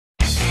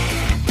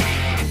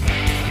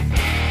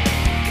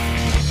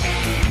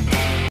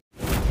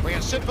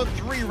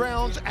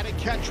rounds at a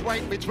catch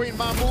weight between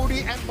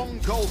Mahmoudi and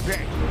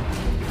Mongkolpetch.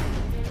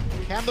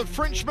 Can the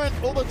Frenchman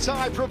or the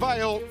Thai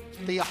prevail?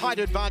 The height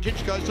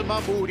advantage goes to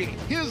Mahmoudi.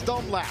 Here's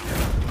Dom Lau.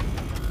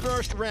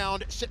 First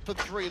round, set for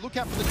 3. Look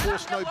out for the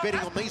course, no betting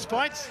on these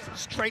fights.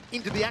 Straight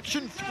into the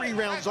action, 3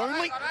 rounds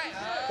only.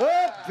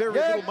 Very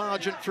little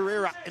margin for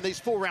error in these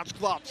 4 rounds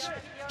clubs.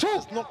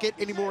 Does not get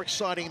any more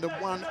exciting than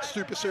one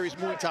Super Series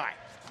Muay Thai.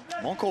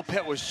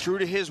 Mongkolpetch was true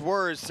to his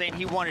words, saying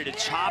he wanted to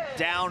chop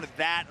down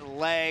that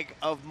leg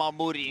of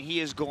Mahmoudi, and he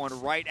is going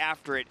right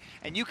after it.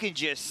 And you can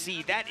just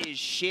see that is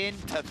shin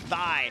to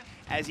thigh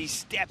as he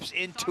steps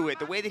into it.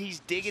 The way that he's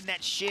digging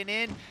that shin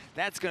in,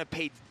 that's going to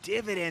pay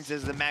dividends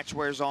as the match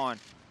wears on.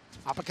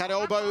 Uppercut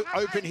elbow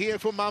open here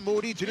for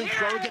Mahmoudi. Didn't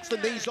throw, gets the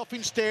knees off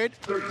instead.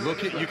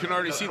 Look at, you can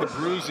already see the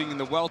bruising and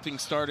the welting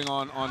starting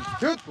on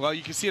well,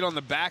 you can see it on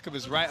the back of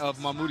his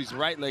Mahmoudi's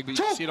right leg, but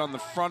you can see it on the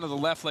front of the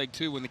left leg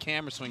too when the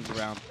camera swings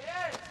around.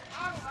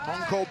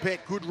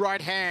 Mongkolpetch, good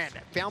right hand,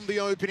 found the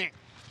opening.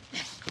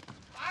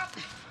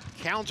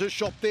 Counter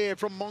shot there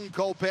from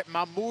Mongkolpetch.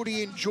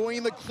 Mahmoudi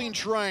enjoying the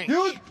clinch range.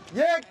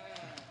 Break,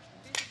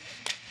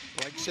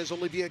 says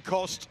Olivier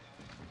Coste.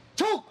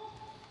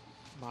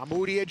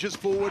 Mahmoudi edges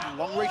forward,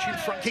 long reaching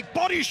front kick,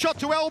 body shot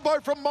to elbow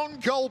from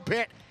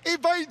Mongkolpetch.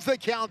 Evades the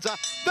counter.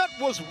 That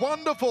was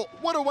wonderful.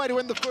 What a way to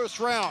end the first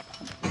round.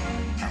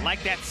 I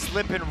like that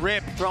slip and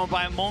rip thrown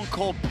by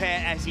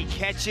Mongkolpetch as he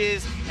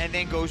catches and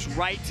then goes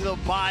right to the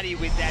body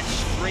with that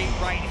straight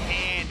right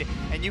hand.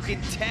 And you can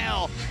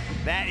tell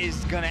that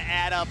is gonna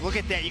add up. Look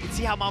at that. You can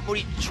see how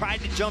Mahmoudi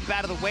tried to jump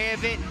out of the way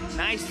of it.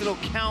 Nice little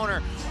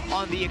counter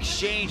on the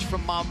exchange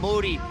from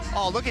Mahmoudi.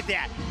 Oh, look at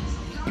that.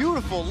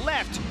 Beautiful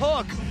left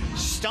hook.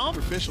 Stump.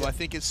 Superficial, I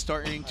think it's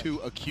starting to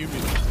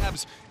accumulate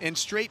jabs and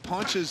straight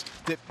punches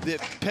that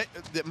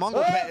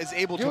Mongkolpetch is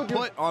able to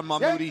put on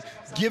Mahmoudi,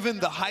 given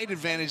the height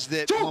advantage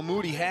that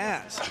Mahmoudi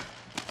has.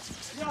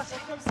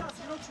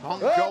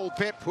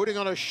 Mongkolpetch putting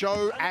on a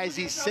show, as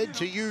he said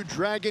to you,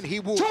 Dragon, he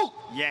would.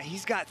 Yeah,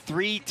 he's got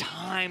 3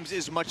 times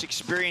as much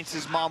experience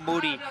as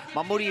Mahmoudi.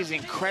 Mahmoudi is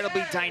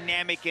incredibly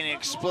dynamic and an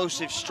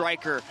explosive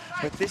striker,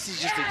 but this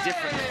is just a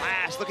different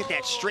class. Look at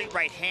that straight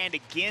right hand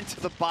again to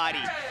the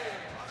body.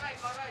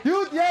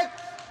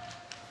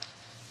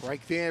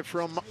 Break there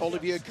from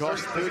Olivier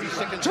Coste, 30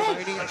 seconds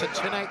remaining. It's a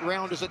 10-8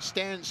 round as it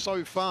stands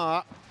so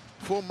far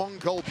for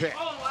Mongkolpetch.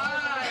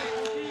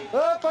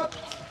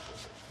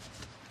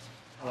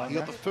 You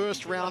got the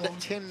first round at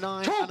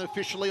 10-9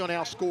 unofficially on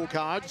our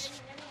scorecards,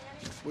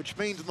 which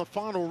means in the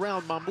final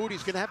round,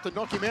 Mahmoudi's going to have to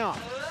knock him out.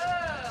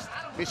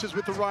 Misses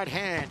with the right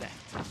hand.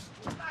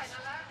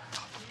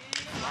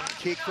 Front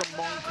kick from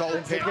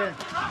Mongkolpetch.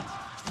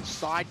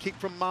 Side kick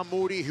from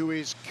Mahmoudi, who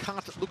is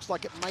cut. It looks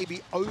like it may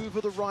be over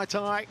the right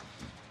eye.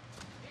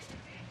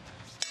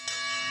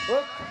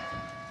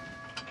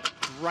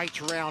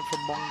 Great round from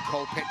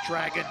Mongkolpetch,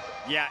 Dragon.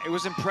 Yeah, it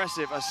was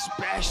impressive,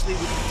 especially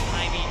with the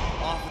timing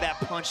off of that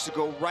punch to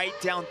go right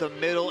down the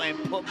middle and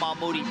put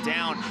Mahmoudi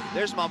down.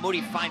 There's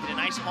Mahmoudi finding a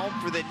nice home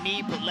for the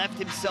knee, but left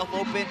himself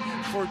open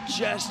for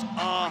just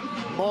a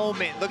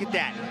moment. Look at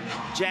that.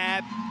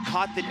 Jab,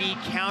 caught the knee,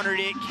 countered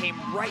it, came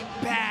right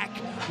back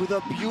with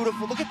a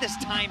beautiful, look at this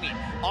timing.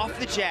 Off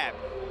the jab,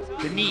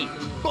 the knee,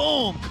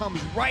 boom,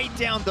 comes right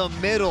down the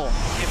middle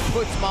and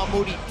puts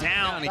Mahmoudi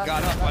down. And he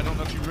got up. I don't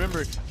know if you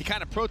remember, he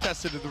kind of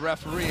protested to the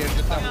referee and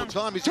just that whole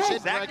time he's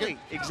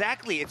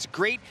Exactly. It's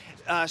great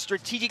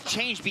strategic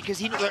change because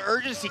he knows the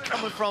urgency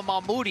coming from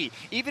Mahmoudi.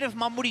 Even if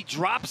Mahmoudi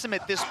drops him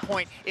at this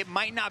point, it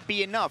might not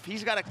be enough.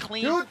 He's got to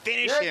clean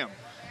finish him.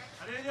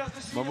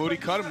 Mahmoudi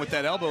cut him with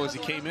that elbow as he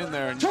came in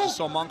there, and you just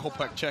saw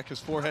Mongkolpetch check his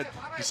forehead.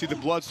 You see the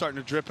blood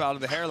starting to drip out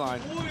of the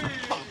hairline.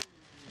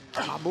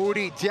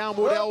 Mahmoudi,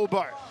 downward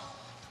elbow.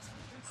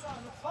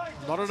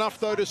 Not enough,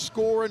 though, to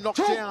score a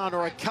knockdown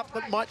or a cut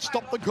that might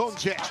stop the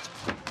contest.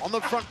 On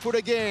the front foot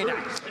again.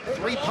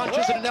 3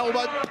 punches and an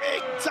elbow.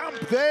 Big dump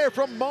there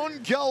from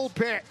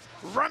Mongkolpetch.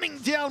 Running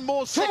down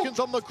more seconds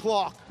on the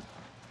clock.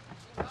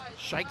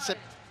 Shakes it.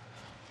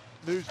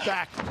 Moves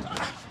back.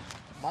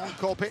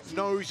 Mongkolpetch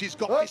knows he's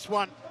got this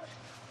one.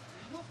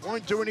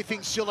 Won't do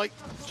anything silly.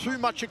 Too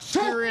much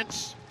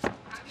experience.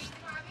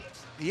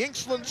 The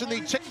excellence and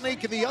the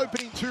technique in the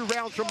opening 2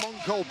 rounds from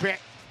Mongkolpetch.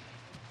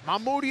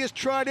 Mahmoudi has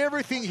tried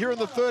everything here in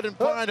the 3rd and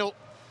final,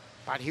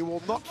 but he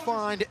will not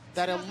find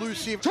that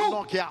elusive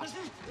knockout.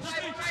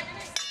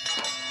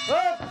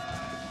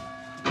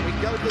 We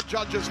go to the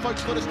judges.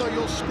 Folks, let us know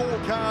your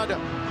scorecard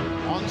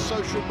on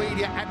social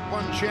media at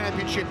One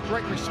Championship.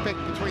 Great respect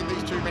between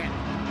these 2 men.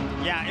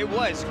 Yeah, it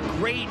was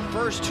great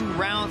first 2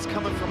 rounds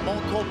coming from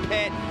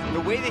Mongkolpetch. The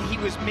way that he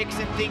was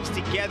mixing things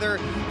together,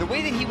 the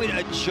way that he would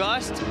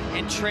adjust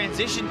and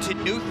transition to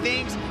new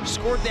things,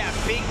 scored that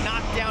big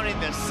knockdown in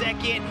the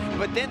 2nd.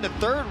 But then the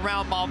 3rd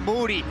round,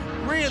 Mahmoudi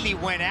really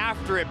went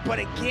after it. But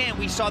again,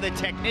 we saw the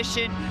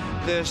technician,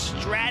 the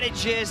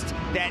strategist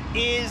that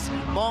is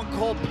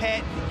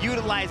Mongkolpetch,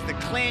 utilize the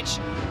clinch,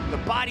 the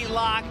body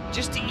lock,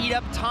 just to eat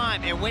up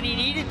time. And when he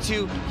needed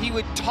to, he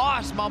would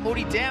toss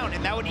Mahmoudi down,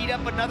 and that would eat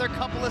up another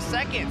couple of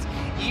seconds.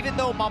 Even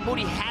though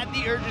Mahmoudi had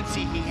the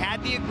urgency, he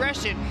had the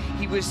aggression,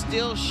 he was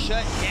still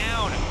shut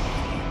down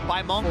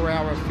by Mongkolpetch. For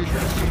our official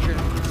decision.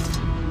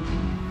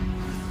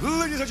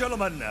 Ladies and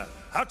gentlemen,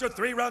 after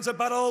 3 rounds of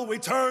battle, we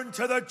turn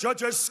to the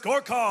judges'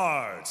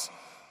 scorecards.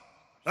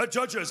 The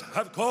judges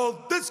have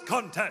called this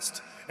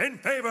contest in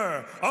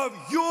favor of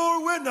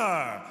your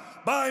winner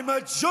by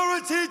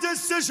majority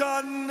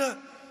decision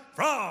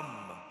from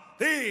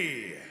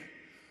the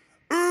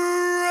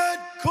red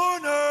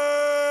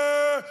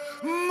corner,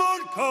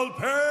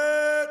 Mongkolpetch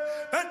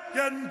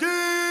Vs